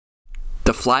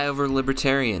The Flyover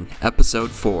Libertarian, Episode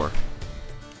 4.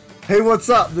 Hey, what's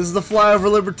up? This is the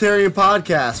Flyover Libertarian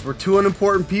Podcast, where two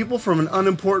unimportant people from an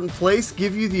unimportant place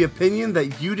give you the opinion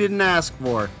that you didn't ask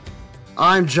for.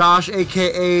 I'm Josh,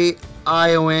 aka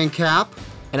Iowancap.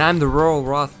 And I'm the Rural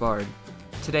Rothbard.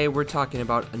 Today we're talking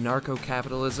about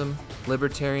anarcho-capitalism,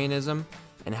 libertarianism,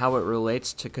 and how it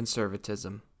relates to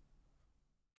conservatism.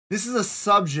 This is a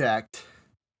subject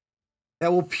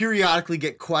that we'll periodically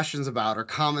get questions about or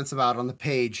comments about on the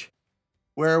page,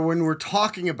 where when we're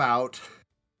talking about,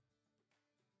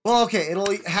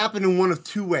 it'll happen in one of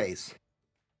two ways.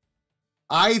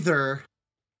 Either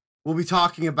we'll be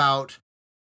talking about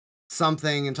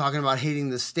something and talking about hating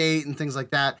the state and things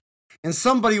like that, and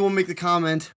somebody will make the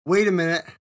comment, wait a minute,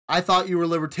 I thought you were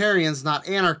libertarians, not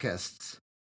anarchists.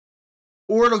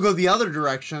 Or it'll go the other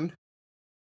direction,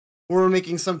 where we're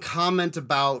making some comment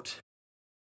about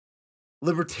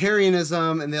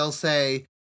libertarianism, and they'll say,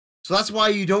 so that's why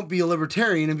you don't be a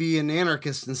libertarian and be an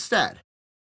anarchist instead.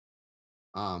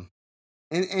 I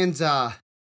think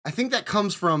that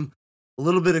comes from a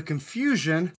little bit of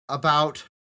confusion about,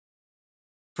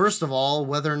 first of all,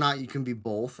 whether or not you can be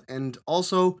both, and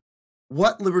also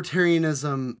what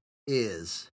libertarianism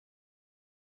is,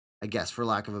 I guess, for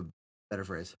lack of a better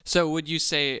phrase. So would you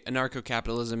say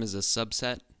anarcho-capitalism is a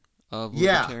subset of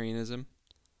libertarianism? Yeah.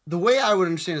 The way I would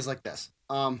understand is like this.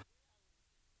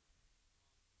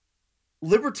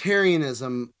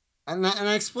 Libertarianism, and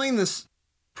I explain this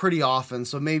pretty often,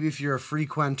 so maybe if you're a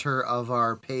frequenter of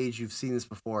our page, you've seen this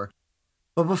before.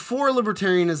 But before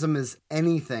libertarianism is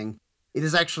anything, it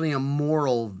is actually a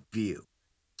moral view.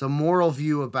 It's a moral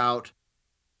view about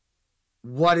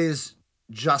what is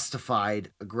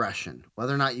justified aggression,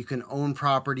 whether or not you can own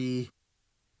property,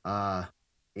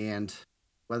 and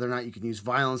whether or not you can use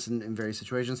violence in various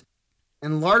situations.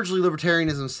 And largely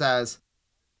libertarianism says,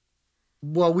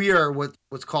 well, we are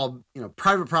what's called,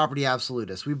 private property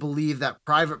absolutists. We believe that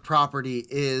private property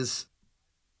is,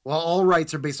 all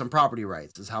rights are based on property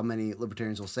rights, is how many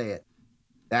libertarians will say it.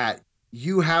 That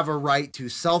you have a right to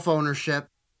self-ownership,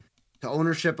 to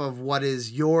ownership of what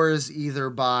is yours, either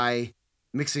by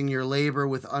mixing your labor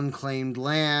with unclaimed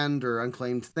land or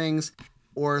unclaimed things,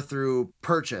 or through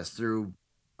purchase, through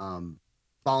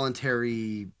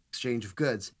voluntary exchange of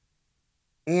goods.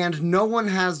 And no one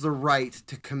has the right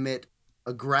to commit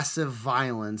aggressive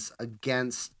violence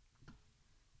against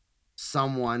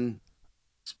someone,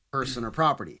 person, or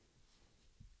property.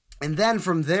 And then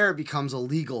from there it becomes a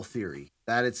legal theory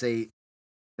that we would say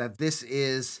that this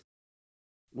is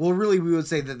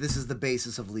the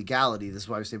basis of legality. This is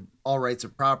why we say all rights are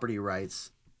property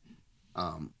rights.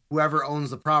 Whoever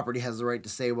owns the property has the right to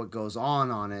say what goes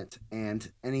on it,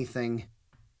 and any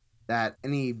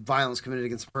violence committed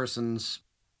against a person's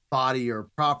body or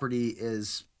property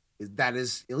is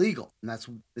illegal. And that's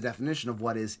the definition of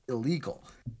what is illegal.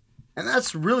 And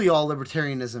that's really all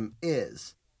libertarianism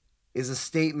is a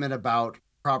statement about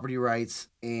property rights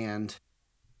and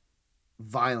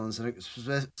violence, and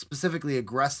specifically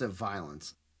aggressive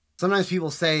violence. Sometimes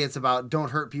people say it's about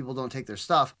don't hurt people, don't take their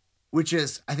stuff, which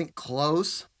is, I think,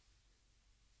 close.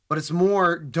 But it's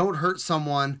more don't hurt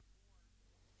someone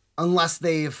unless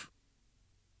they've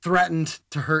threatened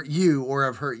to hurt you or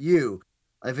have hurt you.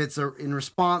 If it's in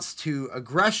response to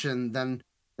aggression, then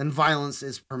violence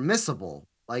is permissible.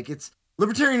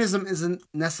 Libertarianism isn't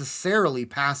necessarily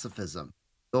pacifism,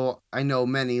 though I know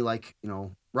many,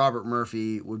 Robert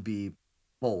Murphy would be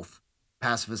both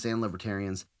pacifists and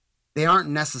libertarians. They aren't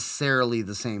necessarily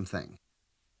the same thing.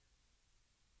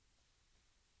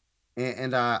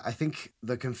 And I think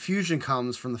the confusion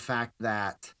comes from the fact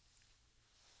that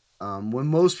when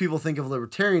most people think of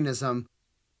libertarianism,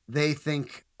 they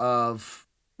think of,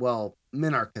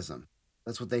 minarchism.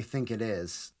 That's what they think it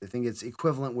is. They think it's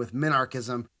equivalent with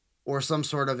minarchism or some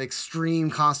sort of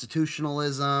extreme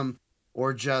constitutionalism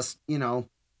or just,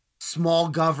 small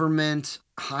government,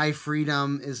 high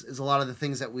freedom is a lot of the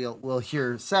things that we'll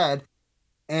hear said.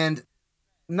 And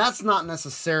that's not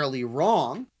necessarily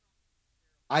wrong.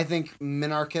 I think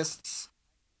minarchists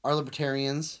are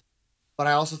libertarians, but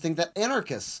I also think that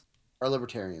anarchists are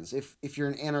libertarians. If you're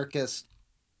an anarchist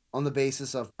on the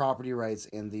basis of property rights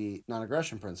and the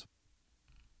non-aggression principle.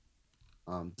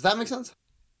 Does that make sense?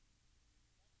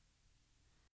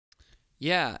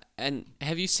 Yeah, and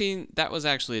have you seen, that was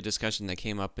actually a discussion that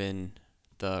came up in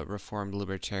the Reformed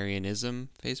Libertarianism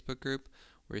Facebook group,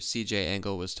 where CJ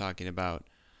Engel was talking about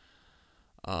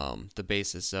the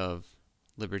basis of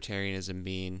libertarianism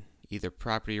being either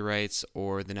property rights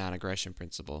or the non-aggression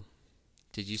principle.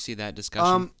 Did you see that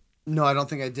discussion? No, I don't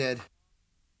think I did.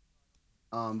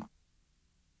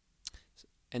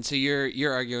 And so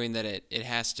you're arguing that it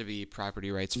has to be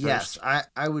property rights Yes, first,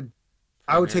 I would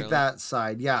take primarily. that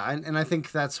side. Yeah, and I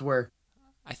think that's where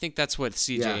I think that's what yeah,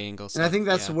 C.J. Engel and I said. think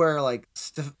that's Yeah. where like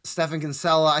Stefan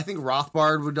Kinsella, I think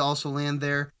Rothbard would also land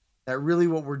there. That really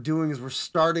what we're doing is we're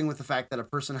starting with the fact that a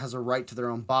person has a right to their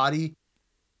own body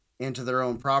and to their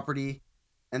own property,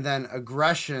 and then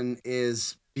aggression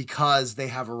is because they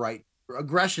have a right.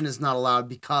 Aggression is not allowed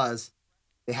because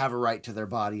they have a right to their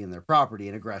body and their property,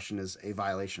 and aggression is a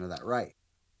violation of that right.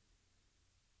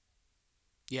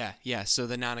 Yeah, yeah. So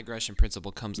the non-aggression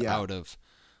principle comes Yeah, out of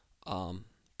um,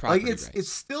 like property it's rights.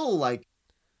 still like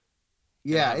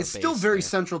Gotta yeah, have a it's still base very there.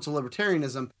 central to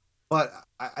libertarianism, but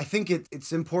I think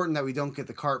it's important that we don't get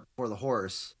the cart before the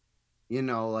horse. You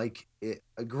know, like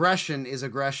aggression is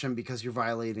aggression because you're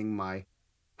violating my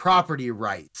property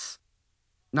rights,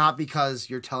 not because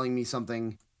you're telling me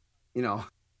something, you know,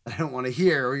 that I don't want to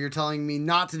hear, or you're telling me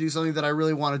not to do something that I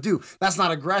really want to do. That's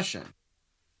not aggression.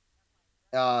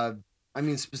 Uh, I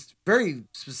mean, very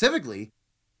specifically.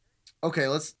 Okay,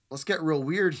 let's get real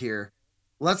weird here.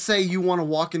 Let's say you want to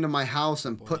walk into my house Oh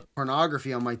and boy. put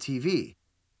pornography on my TV.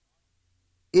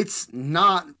 It's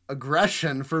not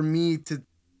aggression for me to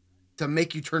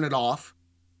make you turn it off,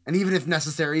 and even if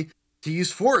necessary, to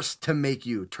use force to make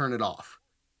you turn it off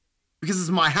because it's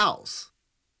my house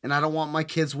and I don't want my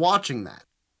kids watching that.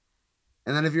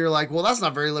 And then if you're like, well, that's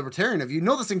not very libertarian of you,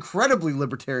 no, that's incredibly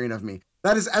libertarian of me.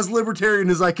 That is as libertarian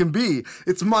as I can be.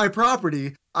 It's my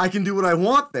property. I can do what I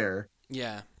want there.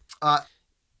 Yeah, Uh,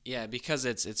 yeah. Because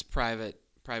it's private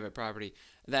property.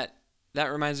 That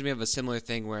that reminds me of a similar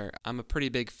thing where I'm a pretty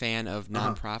big fan of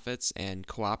uh-huh. nonprofits and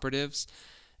cooperatives,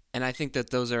 and I think that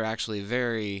those are actually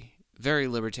very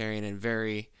libertarian and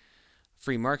very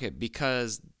free market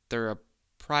because they're a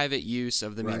private use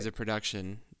of the means Right. of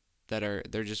production that are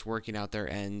they're just working out their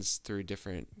ends through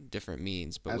different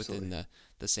means but within Absolutely.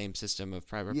 the same system of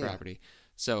private Yeah. property.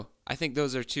 So I think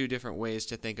those are two different ways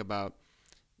to think about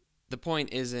the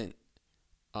point isn't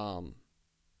um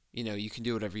you can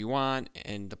do whatever you want,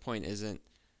 and the point isn't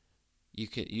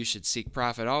you should seek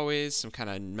profit always, some kind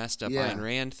of messed up Ayn Yeah.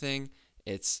 Rand thing.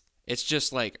 It's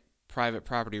just like private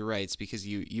property rights because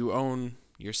you own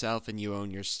yourself and you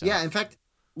own your Yeah. In stuff. fact,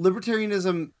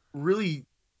 libertarianism really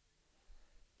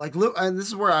like and this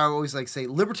is where I always like say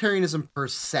libertarianism per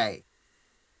se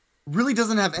really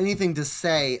doesn't have anything to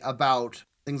say about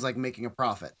things like making a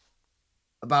profit,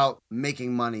 about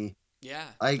making money. Yeah,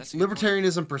 Like that's a good point.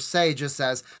 libertarianism per se just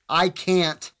says I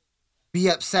can't be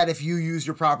upset if you use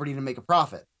your property to make a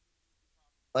profit.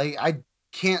 Like I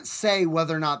can't say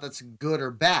whether or not that's good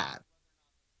or bad.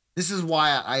 This is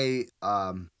why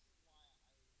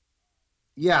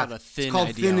It's yeah, called a it's thin called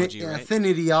ideology, right? thin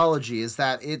ideology is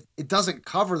that it doesn't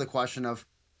cover the question of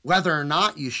whether or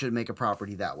not you should make a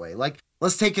property that way. Like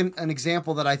let's take an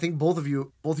example that I think both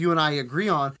you and I agree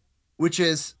on, which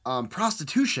is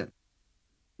prostitution.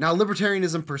 Now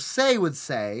libertarianism per se would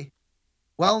say,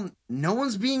 well, no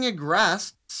one's being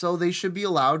aggressed, so they should be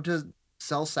allowed to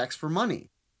sell sex for money.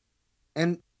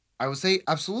 And I would say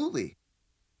absolutely.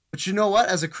 But you know what?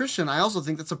 As a Christian, I also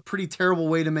think that's a pretty terrible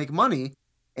way to make money.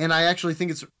 And I actually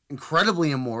think it's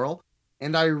incredibly immoral.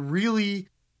 And I really,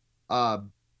 uh,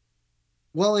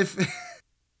 well, if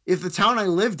if the town I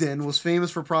lived in was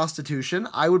famous for prostitution,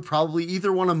 I would probably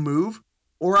either want to move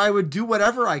or I would do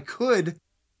whatever I could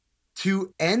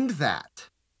to end that.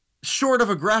 Short of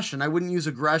aggression, I wouldn't use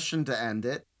aggression to end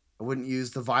it. I wouldn't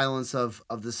use the violence of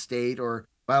the state or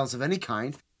violence of any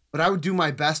kind. But I would do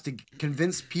my best to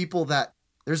convince people that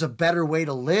there's a better way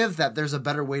to live, that there's a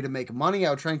better way to make money. I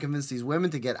would try and convince these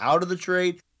women to get out of the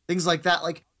trade, things like that.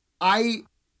 Like, I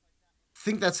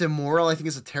think that's immoral. I think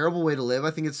it's a terrible way to live.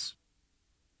 I think it's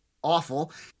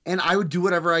awful. And I would do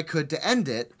whatever I could to end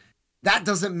it. That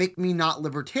doesn't make me not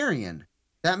libertarian.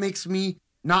 That makes me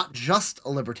not just a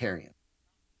libertarian.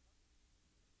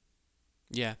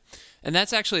 Yeah. And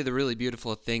that's actually the really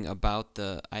beautiful thing about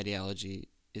the ideology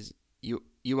is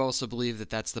you also believe that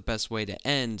that's the best way to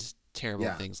end terrible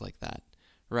Yeah, things like that,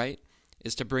 right?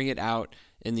 Is to bring it out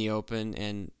in the open,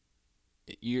 and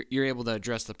you're able to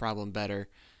address the problem better,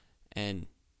 and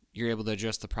you're able to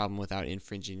address the problem without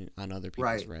infringing on other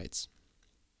people's right. rights,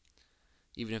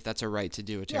 even if that's a right to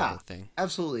do a Yeah, terrible thing.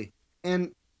 absolutely.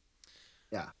 And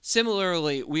yeah,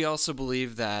 Similarly, we also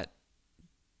believe that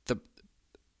the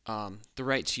the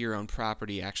right to your own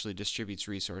property actually distributes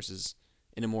resources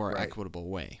in a more right. equitable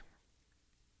way.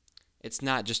 It's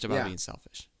not just about Yeah, being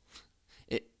selfish.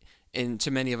 It and to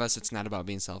many of us, it's not about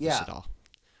being selfish yeah, at all.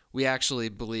 We actually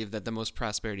believe that the most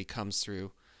prosperity comes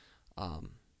through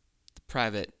the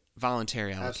private,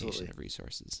 voluntary allocation absolutely. of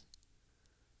resources.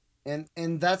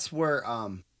 And that's where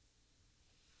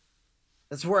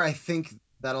that's where I think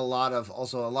that a lot of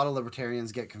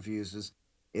libertarians get confused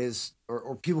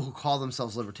or people who call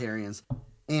themselves libertarians.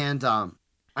 And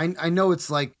I know it's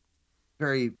like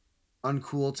very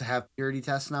uncool to have purity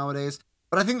tests nowadays,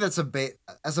 but I think that's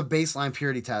as a baseline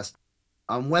purity test.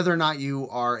 Whether or not you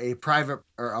are a private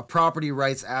or a property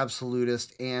rights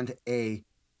absolutist and a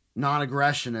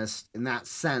non-aggressionist in that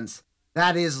sense,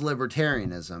 that is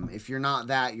libertarianism. If you're not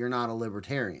that, you're not a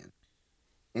libertarian.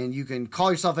 And you can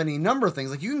call yourself any number of things.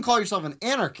 Like you can call yourself an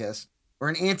anarchist or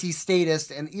an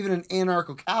anti-statist and even an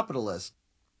anarcho-capitalist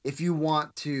if you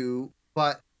want to,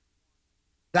 but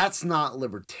that's not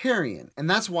libertarian. And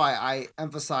that's why I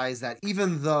emphasize that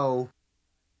even though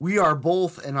we are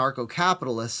both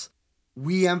anarcho-capitalists,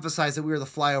 we emphasize that we are the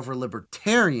flyover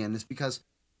libertarian is because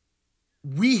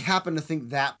we happen to think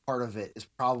that part of it is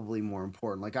probably more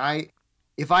important.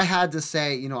 If I had to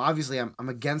say, obviously I'm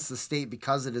against the state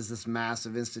because it is this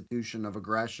massive institution of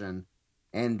aggression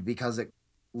and because it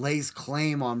lays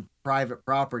claim on private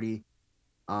property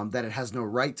that it has no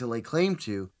right to lay claim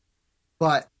to.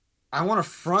 But I want to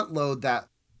front load that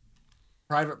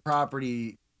private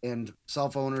property and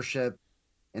self-ownership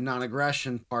and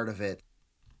non-aggression part of it.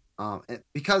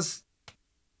 Because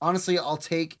honestly, I'll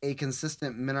take a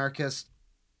consistent minarchist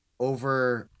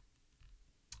over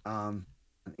an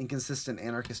inconsistent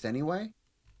anarchist anyway.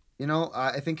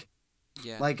 I think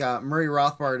like Murray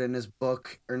Rothbard in his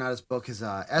book, or not his book, his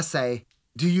essay,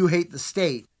 "Do You Hate the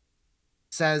State?"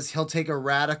 says he'll take a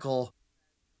radical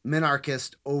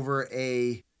minarchist over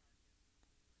a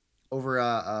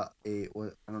I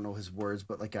don't know his words,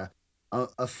 but like a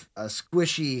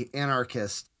squishy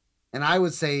anarchist. And I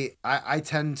would say I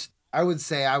would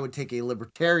say I would take a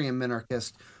libertarian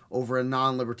minarchist over a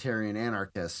non-libertarian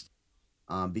anarchist,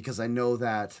 because I know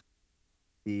that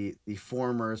the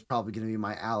former is probably going to be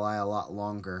my ally a lot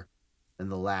longer than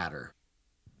the latter.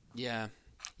 Yeah.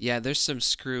 Yeah, there's some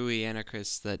screwy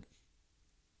anarchists that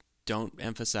don't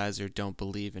emphasize or don't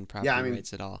believe in property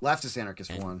rights at all. Leftist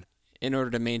anarchist one. In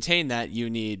order to maintain that, you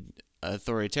need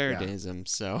authoritarianism. Yeah.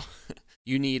 So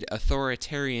you need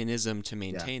authoritarianism to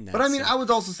maintain that. But I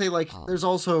would also say there's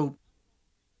also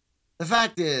the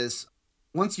fact is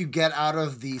once you get out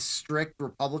of the strict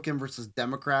Republican versus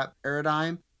Democrat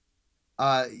paradigm,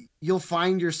 you'll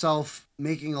find yourself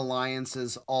making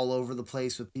alliances all over the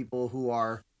place with people who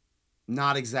are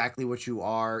not exactly what you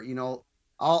are.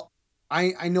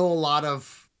 I know a lot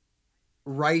of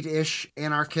right-ish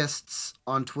anarchists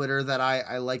on Twitter that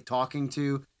I like talking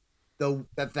to, though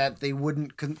that they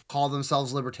wouldn't call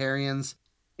themselves libertarians.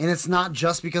 And it's not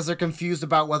just because they're confused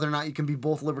about whether or not you can be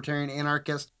both libertarian and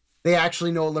anarchist. They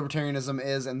actually know what libertarianism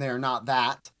is, and they're not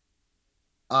that.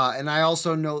 And I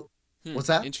also know... What's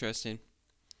that? Interesting.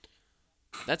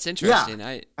 That's interesting.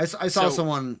 Yeah. I saw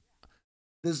someone...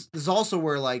 There's also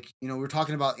where, we were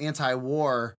talking about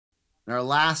anti-war in our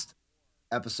last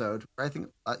episode, I think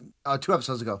 2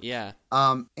 episodes ago. Yeah.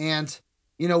 And,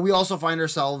 we also find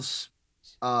ourselves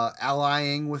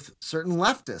allying with certain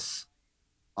leftists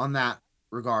on that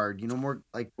regard. More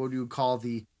like what do you call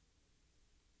the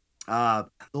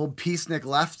old peacenik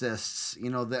leftists,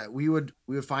 that we would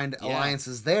find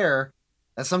alliances there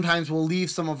that sometimes will leave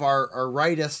some of our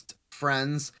rightist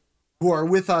friends who are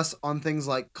with us on things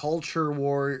like culture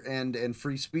war and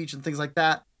free speech and things like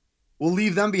that. We'll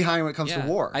leave them behind when it comes to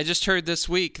war. I just heard this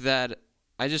week that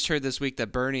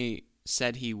Bernie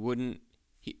said he wouldn't.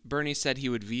 Bernie said he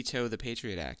would veto the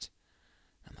Patriot Act.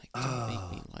 I'm like, don't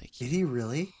make me like you. Did he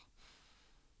really?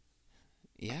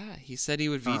 Yeah, he said he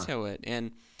would veto it,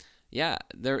 and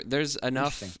there's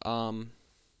enough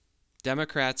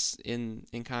Democrats in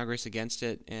Congress against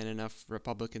it, and enough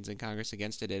Republicans in Congress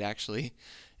against it. It actually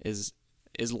is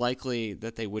likely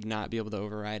that they would not be able to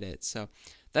override it. So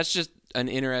that's just an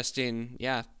interesting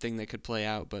thing that could play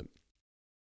out. But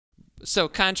so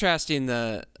contrasting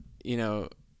the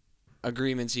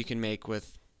agreements you can make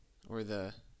with, or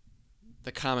the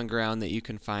common ground that you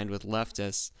can find with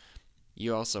leftists,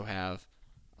 you also have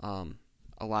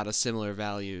a lot of similar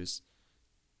values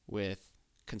with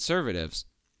conservatives.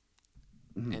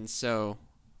 Mm-hmm. And so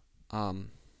I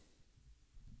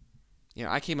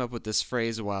came up with this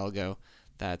phrase a while ago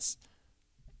that's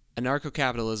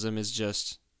anarcho-capitalism is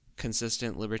just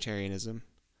consistent libertarianism,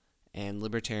 and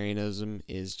libertarianism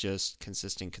is just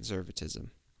consistent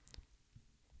conservatism.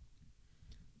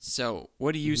 So,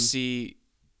 what do you see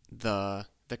the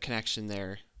connection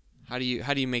there? How do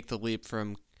you make the leap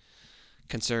from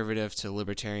conservative to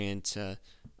libertarian to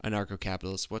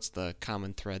anarcho-capitalist? What's the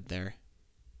common thread there?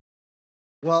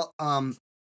 Well,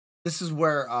 this is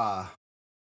where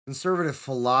conservative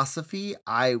philosophy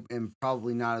I am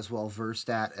probably not as well versed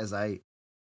at as I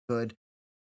could.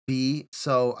 be.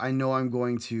 So I know I'm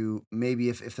going to maybe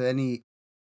if any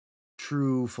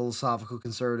true philosophical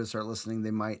conservatives are listening,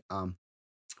 they might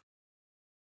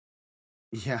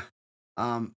yeah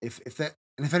if that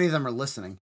and if any of them are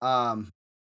listening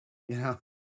you know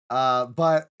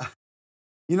but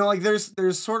like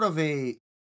there's sort of a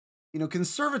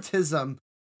conservatism.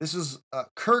 This is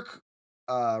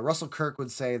Russell Kirk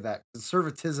would say that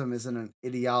conservatism isn't an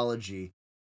ideology,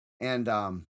 and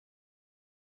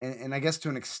and I guess to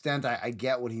an extent I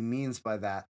get what he means by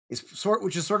that.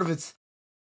 Which is sort of its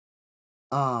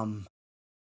um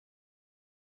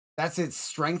that's its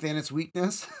strength and its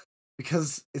weakness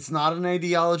because it's not an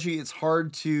ideology. It's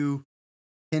hard to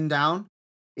pin down.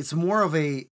 It's more of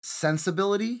a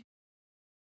sensibility.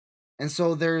 And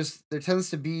so there tends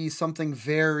to be something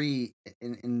very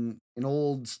in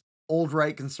old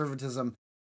right conservatism.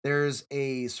 There's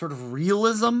a sort of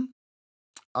realism.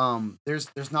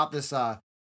 There's not this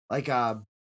like a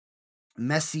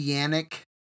messianic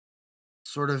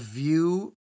sort of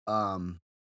view. Um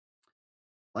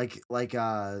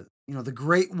the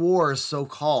Great Wars, so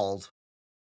called.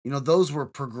 Those were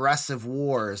progressive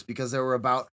wars because they were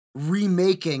about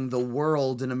remaking the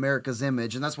world in America's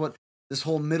image. And that's what this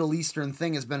whole Middle Eastern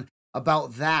thing has been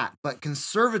about, that. But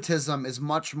conservatism is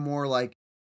much more like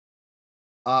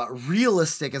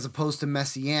realistic as opposed to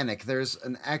messianic. There's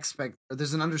an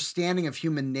understanding of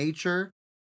human nature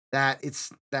that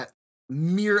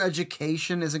mere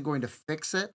education isn't going to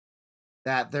fix it,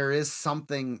 that there is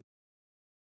something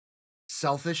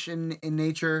selfish in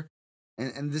nature,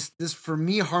 and this for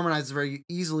me harmonizes very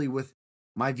easily with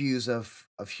my views of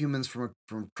humans from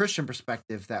a Christian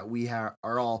perspective, that we are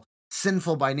all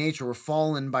sinful by nature, we're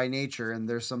fallen by nature, and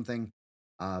there's something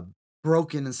uh,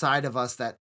 broken inside of us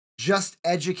that just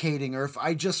educating, or if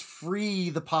I just free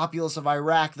the populace of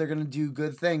Iraq, they're going to do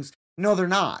good things. No, they're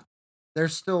not. They're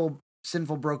still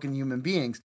sinful, broken human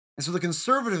beings. And so the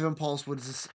conservative impulse would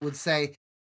say,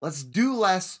 let's do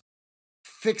less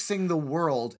fixing the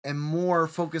world and more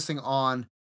focusing on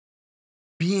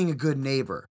being a good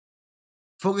neighbor,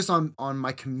 focus on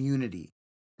my community.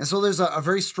 And so there's a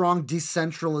very strong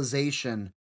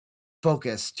decentralization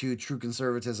focus to true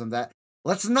conservatism, that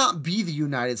let's not be the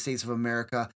United States of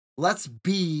America. Let's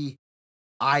be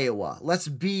Iowa. Let's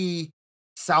be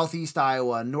Southeast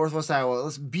Iowa, Northwest Iowa.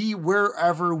 Let's be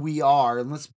wherever we are, and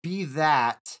let's be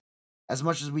that as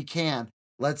much as we can.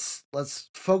 Let's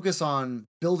focus on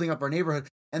building up our neighborhood.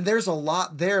 And there's a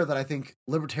lot there that I think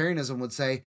libertarianism would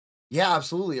say, yeah,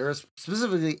 absolutely, or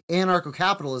specifically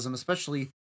anarcho-capitalism,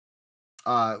 especially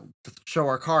to show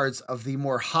our cards of the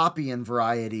more Hoppian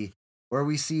variety, where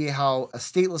we see how a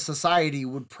stateless society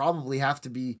would probably have to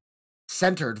be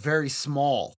centered very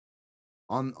small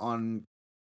on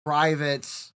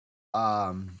private,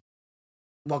 um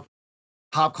well,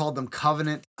 Hoppe called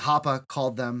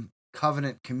them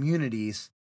covenant communities.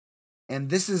 And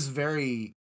this is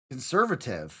very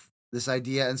conservative, this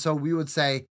idea. And so we would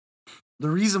say the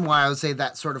reason why I would say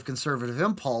that sort of conservative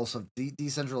impulse of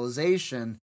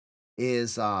decentralization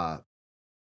is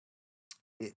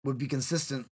it would be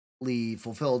consistently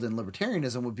fulfilled in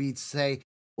libertarianism, would be to say,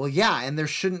 well, yeah, and there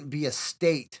shouldn't be a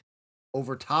state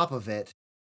over top of it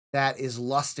that is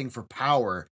lusting for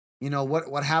power.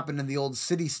 What happened in the old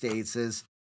city states is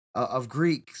of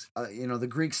Greeks, the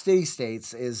Greek city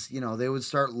states is, they would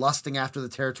start lusting after the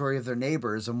territory of their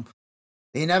neighbors, and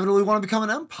they inevitably want to become an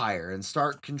empire and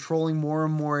start controlling more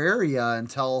and more area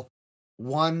until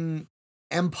one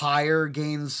empire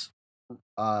gains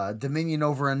dominion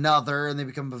over another, and they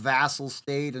become a vassal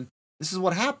state. And this is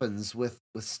what happens with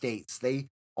states. They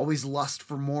always lust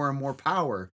for more and more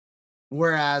power.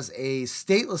 Whereas a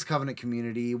stateless covenant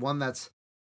community, one that's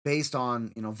based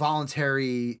on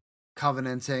voluntary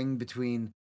covenanting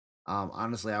between,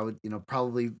 honestly, I would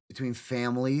probably between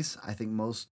families. I think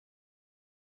most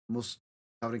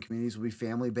covenant communities would be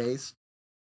family based.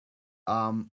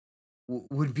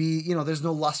 Would be, there's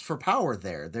no lust for power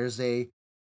there. There's a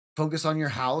focus on your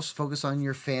house, focus on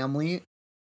your family,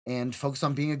 and focus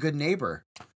on being a good neighbor.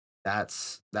 That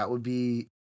would be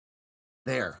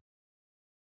there.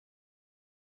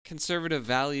 Conservative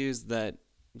values that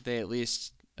they at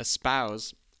least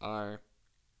espouse are,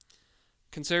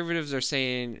 conservatives are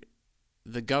saying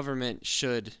the government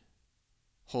should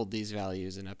hold these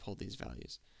values and uphold these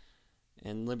values.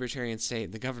 And libertarians say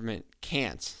the government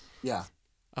can't Yeah.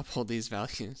 uphold these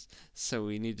values, so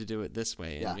we need to do it this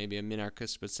way. And Yeah. maybe a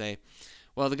minarchist would say,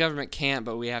 well, the government can't,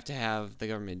 but we have to have the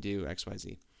government do X, Y,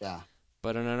 Z. Yeah.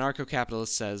 But an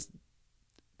anarcho-capitalist says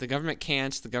the government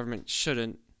can't, the government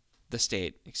shouldn't, the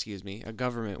state, excuse me, a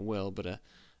government will, but a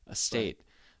state, right.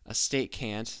 A state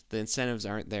can't. The incentives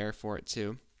aren't there for it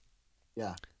to.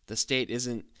 Yeah. the state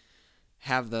isn't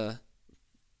have the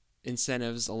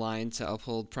incentives aligned to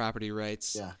uphold property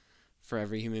rights Yeah. for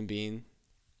every human being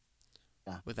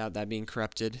Yeah. without that being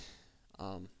corrupted.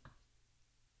 And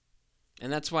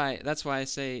that's why I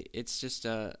say it's just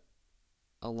a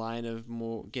line of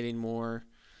more getting more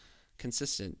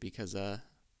consistent, because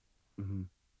Mm-hmm.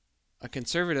 a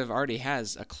conservative already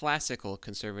has a classical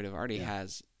conservative already Yeah.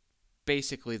 has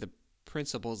basically the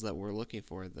principles that we're looking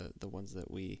for, the ones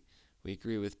that we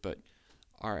agree with, but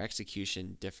our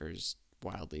execution differs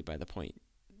wildly by the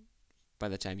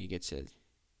time you get to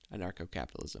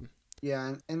anarcho-capitalism.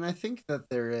 Yeah, and I think that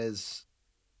this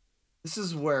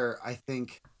is where I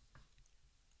think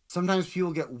sometimes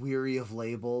people get weary of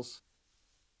labels,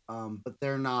 but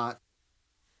they're not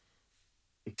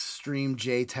extreme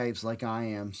J types like I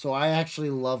am. So I actually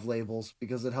love labels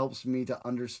because it helps me to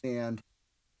understand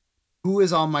who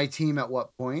is on my team at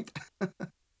what point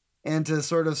and to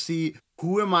sort of see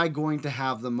who am I going to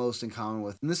have the most in common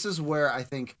with. And this is where I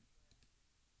think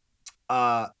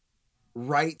uh,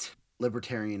 right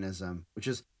libertarianism, which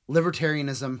is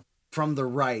libertarianism from the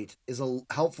right, is a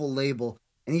helpful label.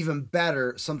 And even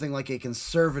better, something like a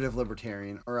conservative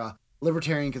libertarian or a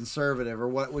libertarian conservative or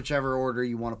whichever order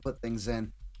you want to put things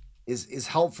in is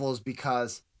helpful, is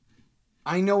because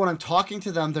I know when I'm talking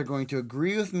to them, they're going to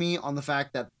agree with me on the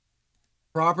fact that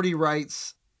property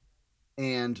rights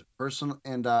and personal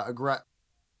and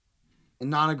and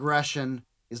non-aggression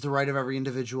is the right of every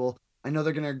individual. I know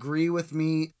they're going to agree with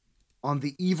me on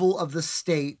the evil of the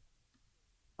state,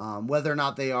 whether or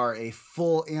not they are a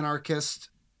full anarchist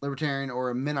libertarian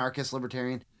or a minarchist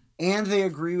libertarian, and they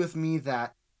agree with me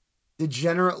that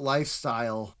degenerate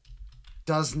lifestyle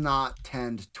does not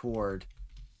tend toward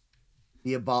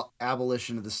the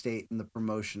abolition of the state and the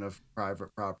promotion of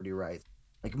private property rights.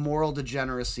 Like moral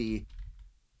degeneracy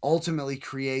ultimately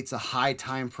creates a high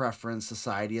time preference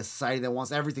society, a society that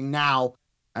wants everything now.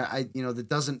 That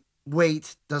doesn't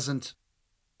wait, doesn't,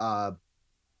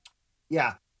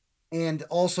 yeah, and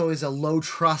also is a low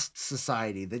trust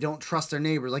society. They don't trust their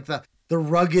neighbors, like the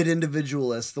rugged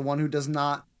individualist, the one who does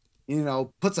not,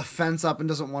 puts a fence up and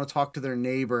doesn't want to talk to their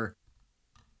neighbor.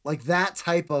 Like that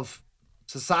type of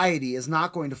society is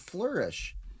not going to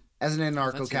flourish as an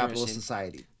anarcho-capitalist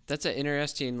society. That's an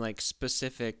interesting, like,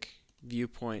 specific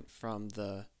viewpoint from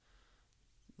the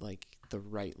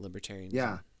right libertarianism.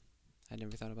 Yeah. I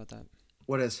never thought about that.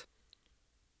 What is?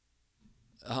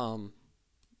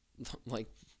 Like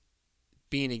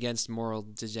being against moral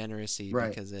degeneracy, right.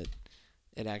 Because it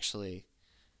actually,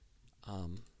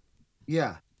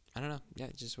 yeah. I don't know. Yeah,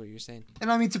 just what you're saying.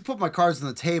 And I mean, to put my cards on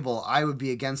the table, I would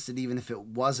be against it even if it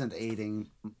wasn't aiding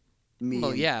me.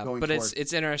 Well, yeah, but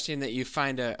it's interesting that you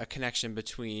find a connection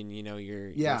between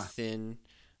your thin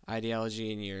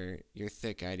ideology and your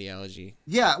thick ideology.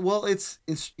 Yeah, well, it's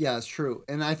true,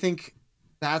 and I think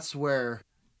that's where,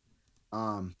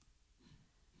 something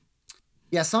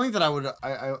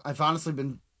that I've honestly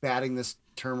been batting this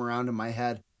term around in my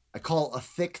head. I call a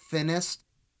thick thinnist.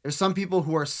 There's some people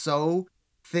who are so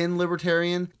thin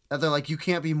libertarian that they're like, you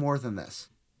can't be more than this.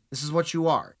 This is what you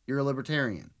are. You're a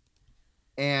libertarian.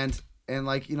 And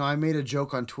like, I made a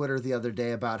joke on Twitter the other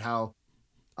day about how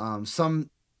some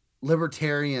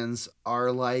libertarians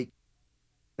are like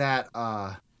that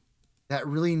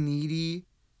really needy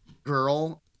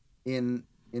girl in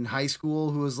high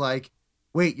school who was like,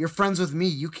 wait, you're friends with me,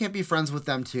 you can't be friends with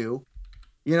them too.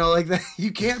 Like that.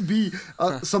 You can't be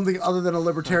something other than a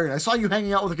libertarian. I saw you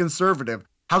hanging out with a conservative.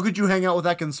 How could you hang out with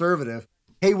that conservative?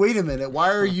 Hey, wait a minute.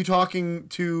 Why are you talking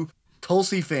to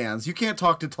Tulsi fans? You can't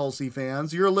talk to Tulsi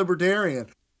fans. You're a libertarian.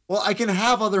 Well, I can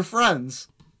have other friends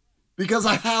because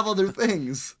I have other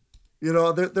things. There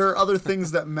are other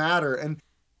things that matter, and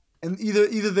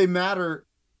either they matter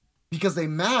because they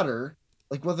matter,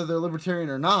 like whether they're libertarian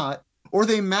or not, or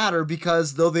they matter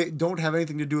because though they don't have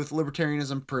anything to do with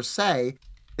libertarianism per se,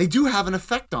 they do have an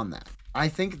effect on that. I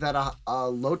think that a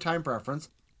low time preference,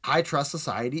 high trust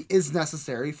society is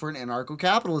necessary for an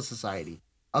anarcho-capitalist society.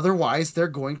 Otherwise, they're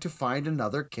going to find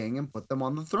another king and put them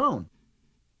on the throne.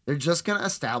 They're just going to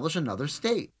establish another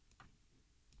state.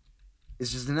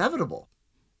 It's just inevitable.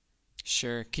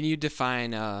 Sure. Can you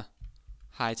define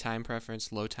high time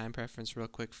preference, low time preference real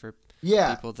quick for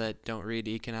people that don't read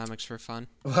economics for fun?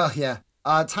 Well, yeah.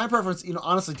 Time preference,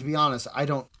 honestly, to be honest, I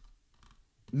don't...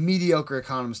 mediocre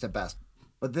economist at best.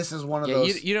 But this is one of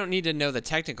those... You don't need to know the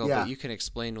technical, but you can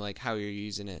explain like how you're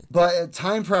using it. But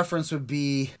time preference would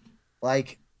be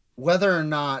like whether or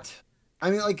not... I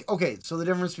mean, like, okay, so the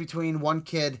difference between one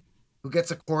kid who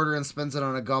gets a quarter and spends it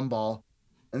on a gumball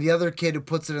and the other kid who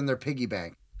puts it in their piggy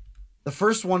bank. The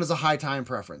first one is a high time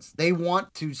preference. They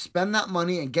want to spend that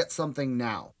money and get something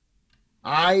now.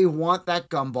 I want that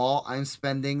gumball. I'm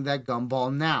spending that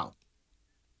gumball now.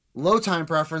 Low time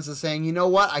preference is saying, you know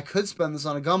what? I could spend this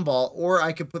on a gumball, or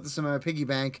I could put this in my piggy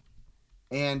bank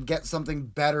and get something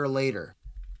better later.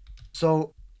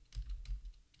 So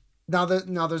now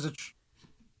there's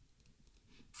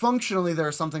functionally there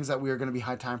are some things that we are going to be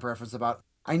high time preference about.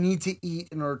 I need to eat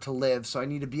in order to live, so I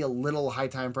need to be a little high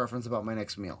time preference about my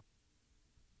next meal.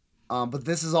 But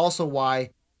this is also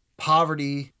why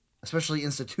poverty, especially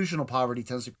institutional poverty,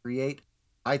 tends to create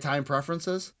high time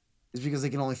preferences, is because they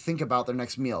can only think about their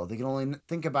next meal. They can only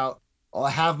think about, oh,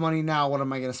 I have money now, what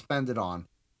am I going to spend it on?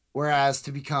 Whereas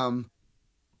to become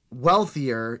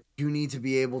wealthier, you need to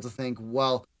be able to think,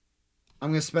 well, I'm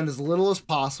going to spend as little as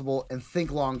possible and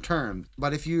think long term.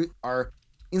 But if you are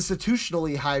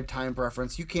institutionally high time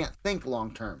preference, you can't think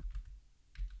long term.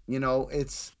 You know,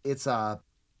 it's a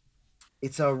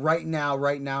right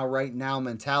now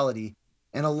mentality,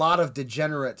 and a lot of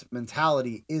degenerate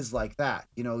mentality is like that.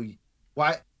 You know,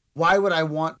 why would I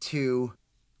want to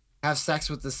have sex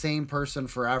with the same person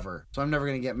forever? So I'm never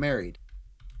going to get married.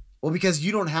 Well, because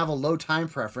you don't have a low time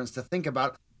preference to think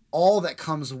about all that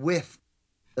comes with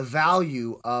the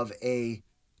value of a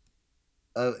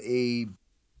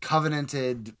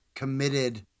covenanted,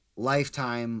 committed,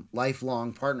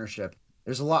 lifelong partnership.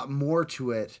 There's a lot more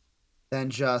to it than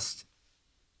just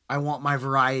I want my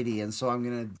variety, and so I'm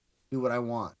gonna do what I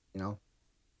want. You know.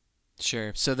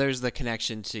 Sure. So there's the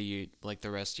connection to you, like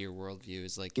the rest of your worldview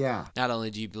is like, Yeah. not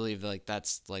only do you believe that, like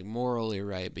that's like morally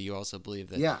right, but you also believe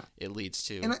that Yeah. it leads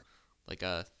to And like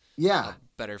a yeah.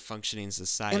 better functioning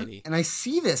society. And I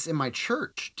see this in my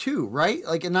church too, right?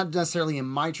 Like, and not necessarily in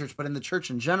my church, but in the church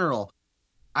in general.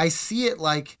 I see it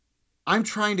like I'm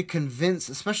trying to convince,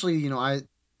 especially, you know,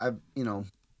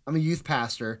 I'm a youth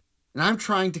pastor, and I'm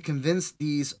trying to convince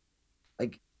these,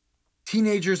 like,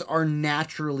 teenagers are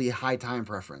naturally high time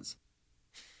preference,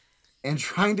 and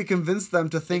trying to convince them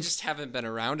to They think just haven't been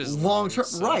around as long long. term.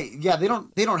 So. Right? Yeah, they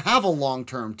don't have a long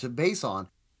term to base on,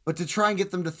 but to try and get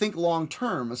them to think long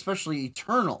term, especially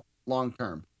eternal long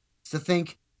term, to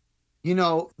think, you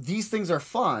know, these things are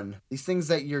fun. These things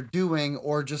that you're doing,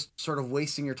 or just sort of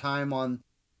wasting your time on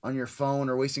your phone,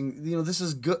 or wasting, you know, this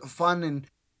is good, fun and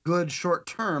good short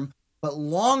term, but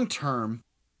long term,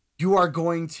 you are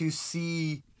going to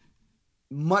see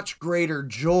much greater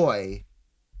joy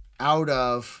out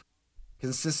of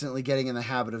consistently getting in the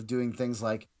habit of doing things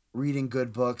like reading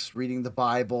good books, reading the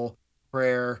Bible,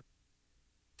 prayer,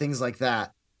 things like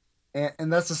that.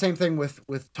 And that's the same thing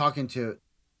with talking to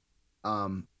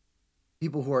um,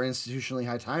 people who are institutionally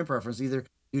high time preference, either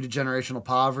due to generational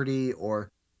poverty or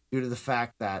due to the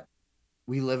fact that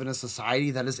we live in a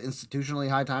society that is institutionally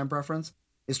high time preference,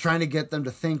 is trying to get them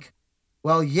to think,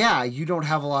 well, yeah, you don't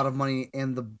have a lot of money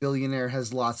and the billionaire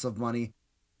has lots of money,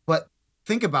 but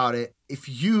think about it. If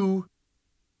you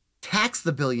tax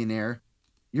the billionaire,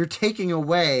 you're taking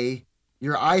away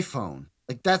your iPhone.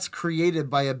 Like, that's created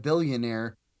by a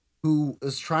billionaire who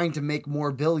is trying to make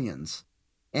more billions.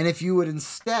 And if you would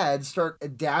instead start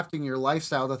adapting your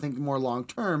lifestyle to think more long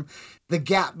term, the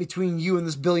gap between you and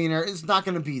this billionaire is not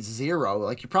going to be zero.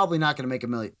 Like, you're probably not going to make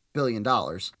 $1 billion,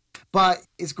 but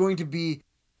it's going to be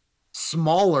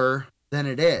smaller than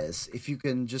it is if you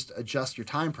can just adjust your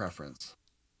time preference.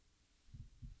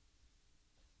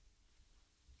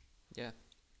 Yeah.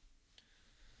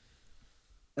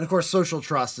 And of course, social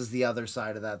trust is the other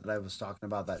side of that I was talking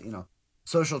about. That, you know,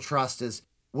 social trust is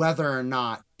whether or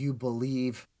not you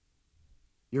believe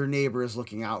your neighbor is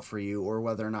looking out for you, or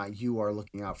whether or not you are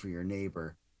looking out for your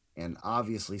neighbor. And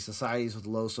obviously, societies with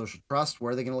low social trust,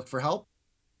 where are they going to look for help?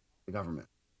 The government.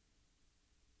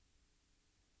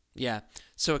 Yeah.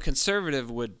 So a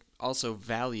conservative would also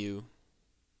value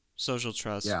social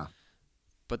trust, Yeah.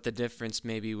 but the difference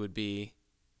maybe would be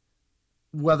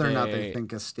Whether or not they they.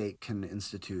 think a state can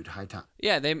institute high time.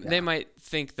 Yeah, they might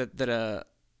think that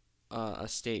a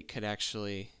state could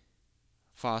actually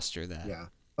foster that Yeah.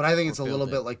 But I think or it's a little build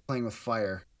bit it. like playing with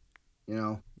fire, you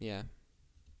know? Yeah.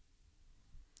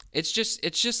 It's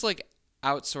just like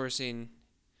outsourcing,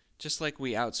 just like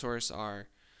we outsource our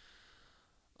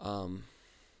um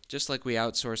just like we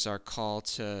outsource our call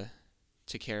to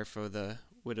care for the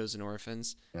widows and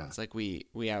orphans. Yeah. It's like we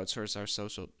outsource our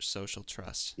social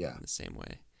trust Yeah. in the same way.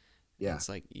 And Yeah. it's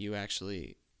like you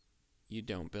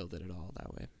don't build it at all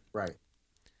that way. Right.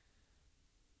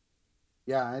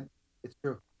 Yeah, it's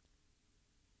true.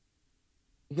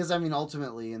 Because I mean,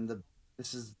 ultimately,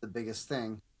 this is the biggest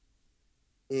thing,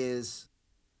 is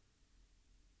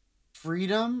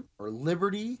freedom or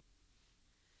liberty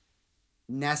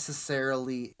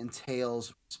necessarily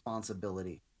entails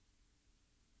responsibility.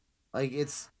 Like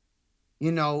it's,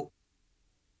 you know,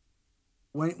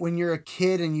 when you're a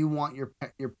kid and you want your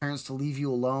parents to leave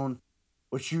you alone,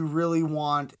 what you really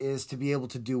want is to be able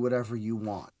to do whatever you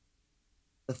want.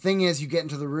 The thing is, you get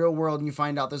into the real world and you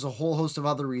find out there's a whole host of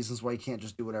other reasons why you can't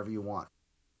just do whatever you want.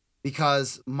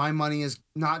 Because my money is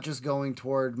not just going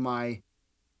toward my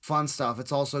fun stuff,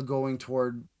 it's also going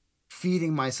toward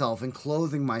feeding myself and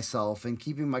clothing myself and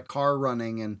keeping my car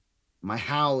running and my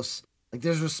house. Like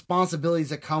there's responsibilities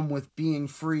that come with being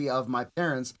free of my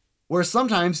parents. Where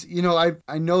sometimes,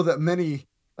 I know that many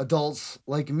adults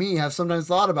like me have sometimes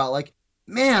thought about like,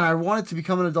 man, I wanted to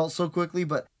become an adult so quickly,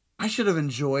 but I should have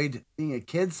enjoyed being a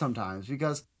kid sometimes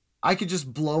because I could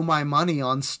just blow my money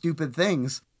on stupid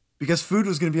things because food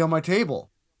was going to be on my table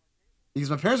because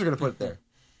my parents are going to put it there.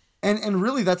 And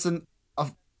really that's an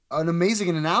amazing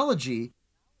analogy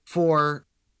for,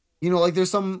 like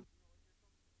there's some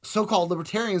so-called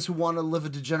libertarians who want to live a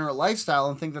degenerate lifestyle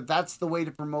and think that that's the way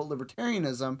to promote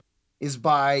libertarianism is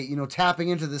by, tapping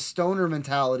into this stoner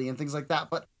mentality and things like that.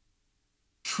 But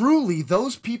truly,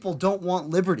 those people don't want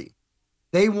liberty.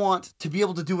 They want to be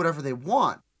able to do whatever they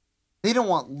want. They don't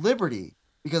want liberty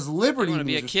because liberty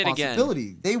means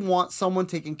responsibility. They want someone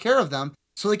taking care of them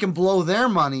so they can blow their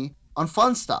money on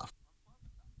fun stuff.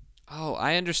 Oh,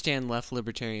 I understand left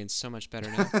libertarians so much better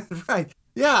now. Right.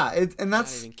 Yeah, and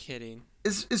that's not even kidding.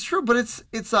 It's true, but it's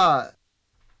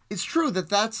true that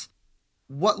that's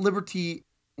what liberty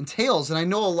entails. And I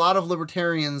know a lot of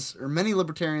libertarians or many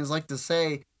libertarians like to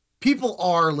say people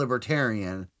are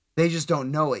libertarian. They just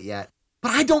don't know it yet.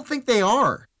 But I don't think they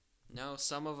are. No,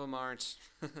 some of them aren't.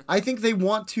 I think they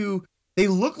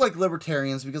look like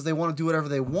libertarians because they want to do whatever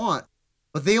they want,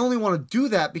 but they only want to do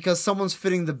that because someone's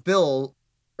footing the bill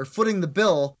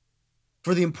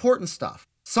for the important stuff.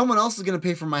 Someone else is going to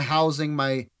pay for my housing,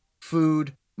 my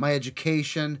food, my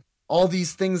education, all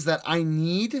these things that I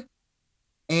need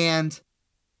and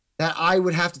that I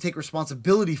would have to take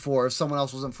responsibility for if someone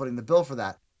else wasn't footing the bill for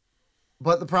that.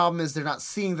 But the problem is they're not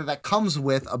seeing that comes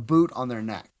with a boot on their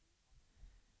neck.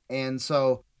 And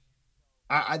so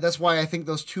that's why I think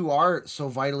those two are so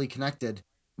vitally connected.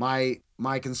 My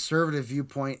conservative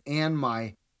viewpoint and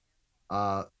my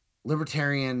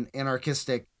libertarian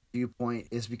anarchistic viewpoint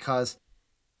is because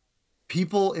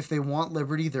people, if they want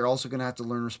liberty, they're also going to have to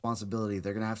learn responsibility.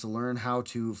 They're going to have to learn how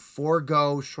to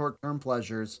forego short-term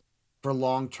pleasures for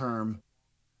long-term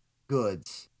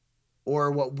goods.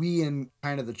 Or what we in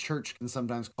kind of the church can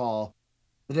sometimes call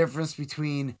the difference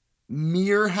between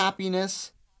mere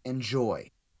happiness and joy.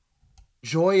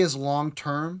 Joy is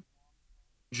long-term.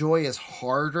 Joy is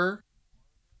harder.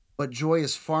 But joy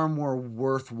is far more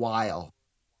worthwhile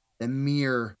than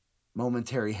mere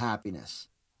momentary happiness.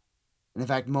 And in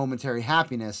fact, momentary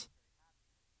happiness,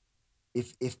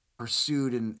 if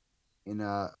pursued in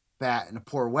a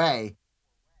poor way,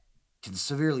 can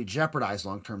severely jeopardize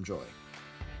long-term joy.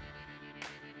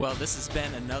 Well, this has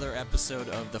been another episode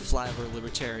of The Flyover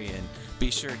Libertarian. Be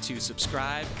sure to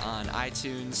subscribe on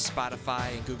iTunes,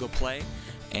 Spotify, and Google Play,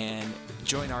 and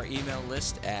join our email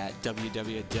list at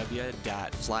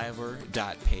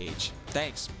www.flyover.page.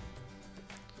 Thanks.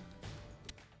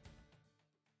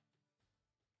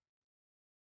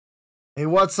 Hey,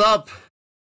 what's up?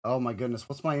 Oh my goodness,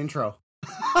 what's my intro?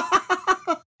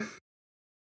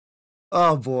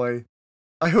 Oh boy.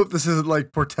 I hope this isn't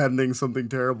like portending something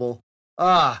terrible.